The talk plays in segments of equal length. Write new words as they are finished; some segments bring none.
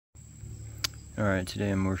Alright, today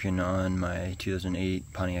I'm working on my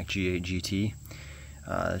 2008 Pontiac G8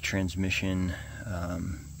 GT transmission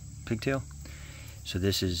pigtail. So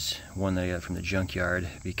this is one that I got from the junkyard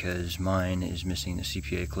because mine is missing the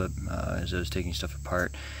CPA clip. As I was taking stuff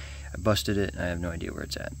apart, I busted it and I have no idea where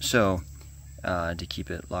it's at. So to keep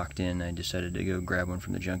it locked in, I decided to go grab one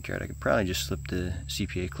from the junkyard. I could probably just slip the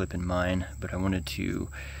CPA clip in mine, but I wanted to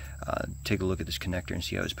take a look at this connector and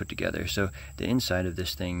see how it's put together. So the inside of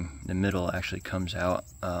this thing, the middle actually comes out.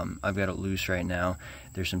 I've got it loose right now.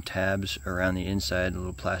 There's some tabs around the inside, the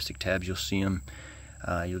little plastic tabs, you'll see them.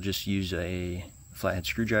 You'll just use a flathead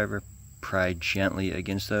screwdriver, pry gently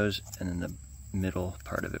against those, and then the middle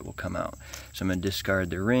part of it will come out. So I'm going to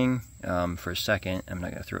discard the ring for a second. I'm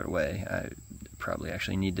not going to throw it away. I probably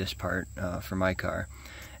actually need this part for my car.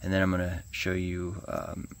 And then I'm going to show you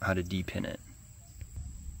how to depin it.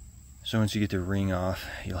 So once you get the ring off,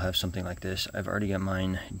 you'll have something like this. I've already got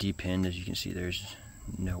mine depinned. As you can see, there's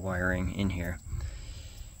no wiring in here.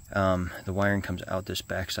 The wiring comes out this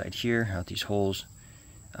backside here, out these holes.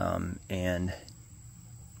 And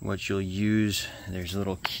what you'll use, there's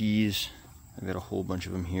little keys. I've got a whole bunch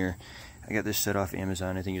of them here. I got this set off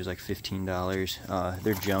Amazon. I think it was like $15.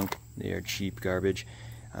 They're junk. They are cheap garbage.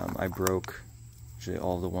 I broke actually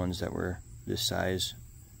all the ones that were this size,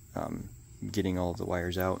 getting all of the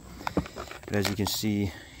wires out. But as you can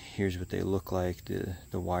see, here's what they look like.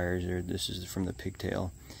 The wires are, this is from the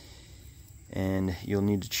pigtail. And you'll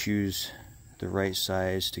need to choose the right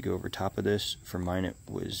size to go over top of this. For mine it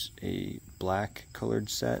was a black colored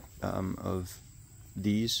set of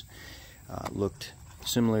these. Looked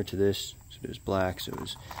similar to this, so it was black, so it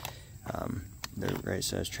was the right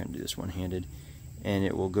size. Trying to do this one-handed. And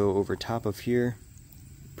it will go over top of here,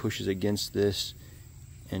 pushes against this,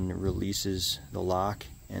 and releases the lock,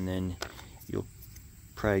 and then you'll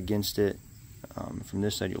pry against it. From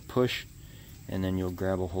this side you'll push, and then you'll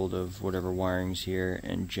grab a hold of whatever wiring's here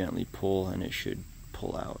and gently pull, and it should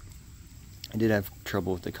pull out. I did have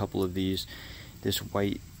trouble with a couple of these. This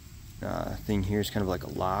white thing here is kind of like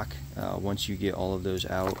a lock. Once you get all of those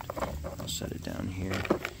out, I'll set it down here.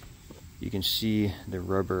 You can see the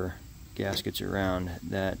rubber gaskets around.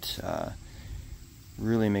 That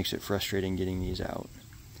really makes it frustrating getting these out.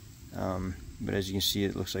 But as you can see,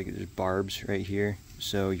 it looks like there's barbs right here,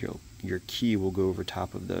 so your key will go over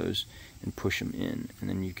top of those and push them in, and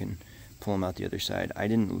then you can pull them out the other side. I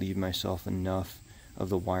didn't leave myself enough of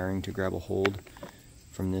the wiring to grab a hold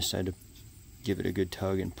from this side to give it a good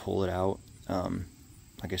tug and pull it out.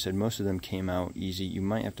 Like I said, most of them came out easy. You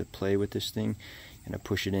might have to play with this thing and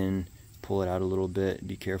push it in, pull it out a little bit.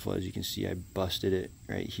 Be careful. As you can see, I busted it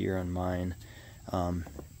right here on mine.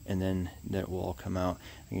 And then that will all come out.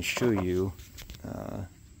 I can show you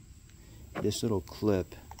this little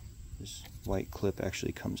clip, this white clip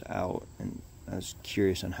actually comes out, and I was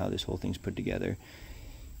curious on how this whole thing's put together.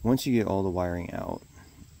 Once you get all the wiring out,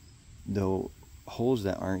 the holes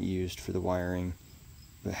that aren't used for the wiring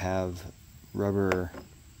but have rubber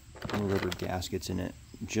gaskets in it,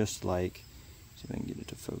 just like, see if I can get it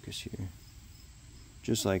to focus here,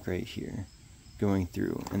 just like right here, going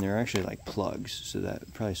through, and they're actually like plugs, so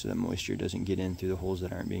that moisture doesn't get in through the holes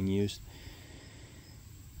that aren't being used.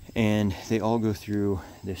 And they all go through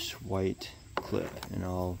this white clip, and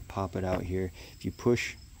I'll pop it out here. If you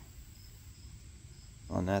push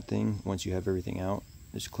on that thing, once you have everything out,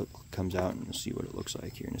 this clip comes out, and you'll see what it looks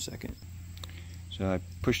like here in a second. So I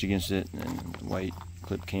pushed against it, and the white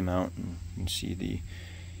clip came out, and you can see the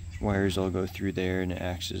wires all go through there, and it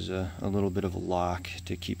acts as a little bit of a lock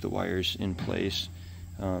to keep the wires in place.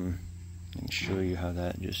 I can show you how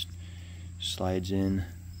that just slides in.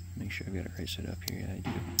 Make sure I've got it right side up here. Yeah, I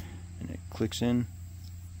do. And it clicks in.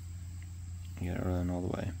 You got it run all the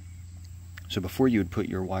way. So before you would put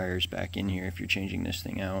your wires back in here, if you're changing this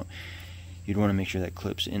thing out, you'd want to make sure that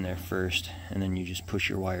clip's in there first, and then you just push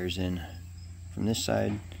your wires in from this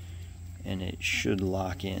side, and it should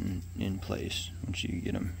lock in place once you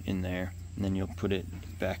get them in there. And then you'll put it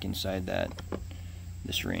back inside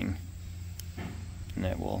this ring, and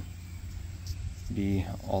that will be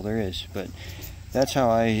all there is. But that's how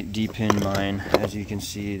I depin mine. As you can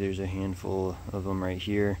see, there's a handful of them right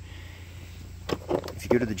here. If you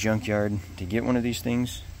go to the junkyard to get one of these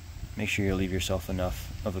things, make sure you leave yourself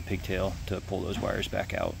enough of a pigtail to pull those wires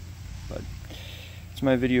back out. But that's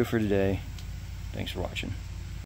my video for today. Thanks for watching.